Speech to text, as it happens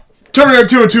Terminator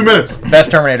 2 in 2 minutes.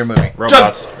 Best Terminator movie.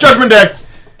 Robots. Judgment Day.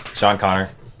 Sean Connor.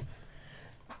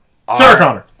 Sarah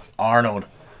Connor. Arnold.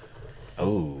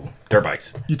 Oh, dirt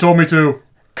bikes. You told me to.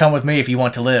 Come with me if you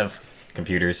want to live.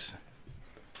 Computers.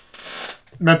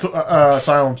 Mental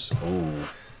asylums. Ooh,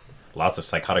 lots of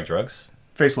psychotic drugs.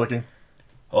 Face licking.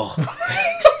 Oh,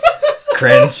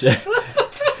 cringe.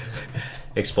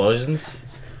 Explosions.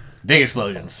 Big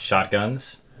explosions.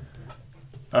 Shotguns.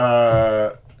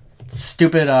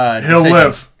 Stupid He'll decisions.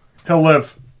 live. He'll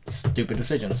live. Stupid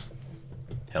decisions.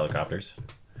 Helicopters.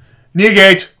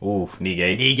 Negate. Ooh,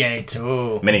 Negate. Negate.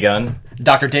 Ooh. Minigun.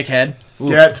 Dr. Dickhead.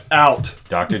 Get out.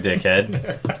 Dr.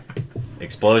 Dickhead.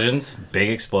 Explosions. Big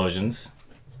explosions.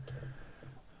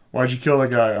 Why'd you kill that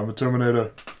guy? I'm a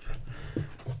Terminator.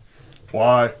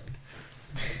 Why?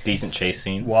 Decent chase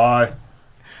scenes. Why?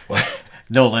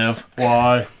 They'll live.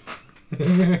 Why?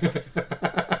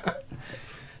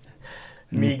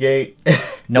 Negate.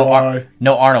 No, Why?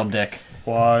 no Arnold Dick.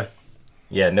 Why?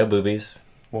 Yeah, no boobies.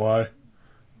 Why?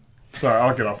 Sorry,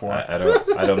 I'll get off why. I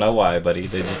don't know why, buddy.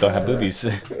 They just don't have boobies.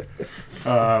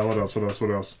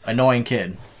 What else? Annoying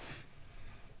kid.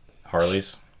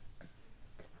 Harleys.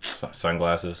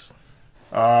 Sunglasses.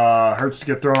 Hurts to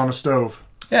get thrown on a stove.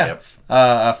 Yeah. Yep.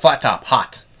 Flat top.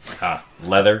 Hot.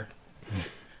 Leather.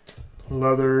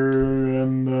 Leather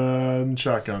and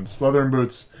shotguns. Leather and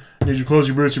boots. Need you to close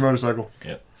your boots, your motorcycle.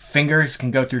 Yep. Fingers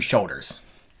can go through shoulders.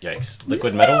 Yikes.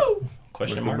 Liquid metal?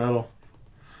 Question Liquid mark. metal.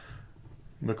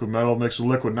 Liquid metal mixed with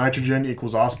liquid nitrogen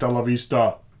equals hasta la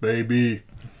vista, baby.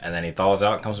 And then he thaws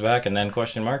out, comes back, and then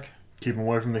question mark. Keep him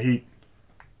away from the heat.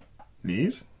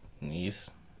 Knees?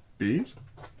 Knees. Bees?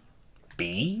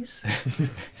 Bees?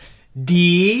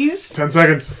 D's. 10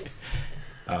 seconds.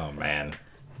 Oh, man.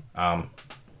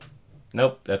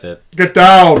 Nope, that's it. Get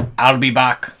down! I'll be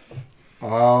back.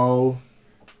 I'll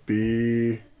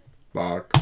be back.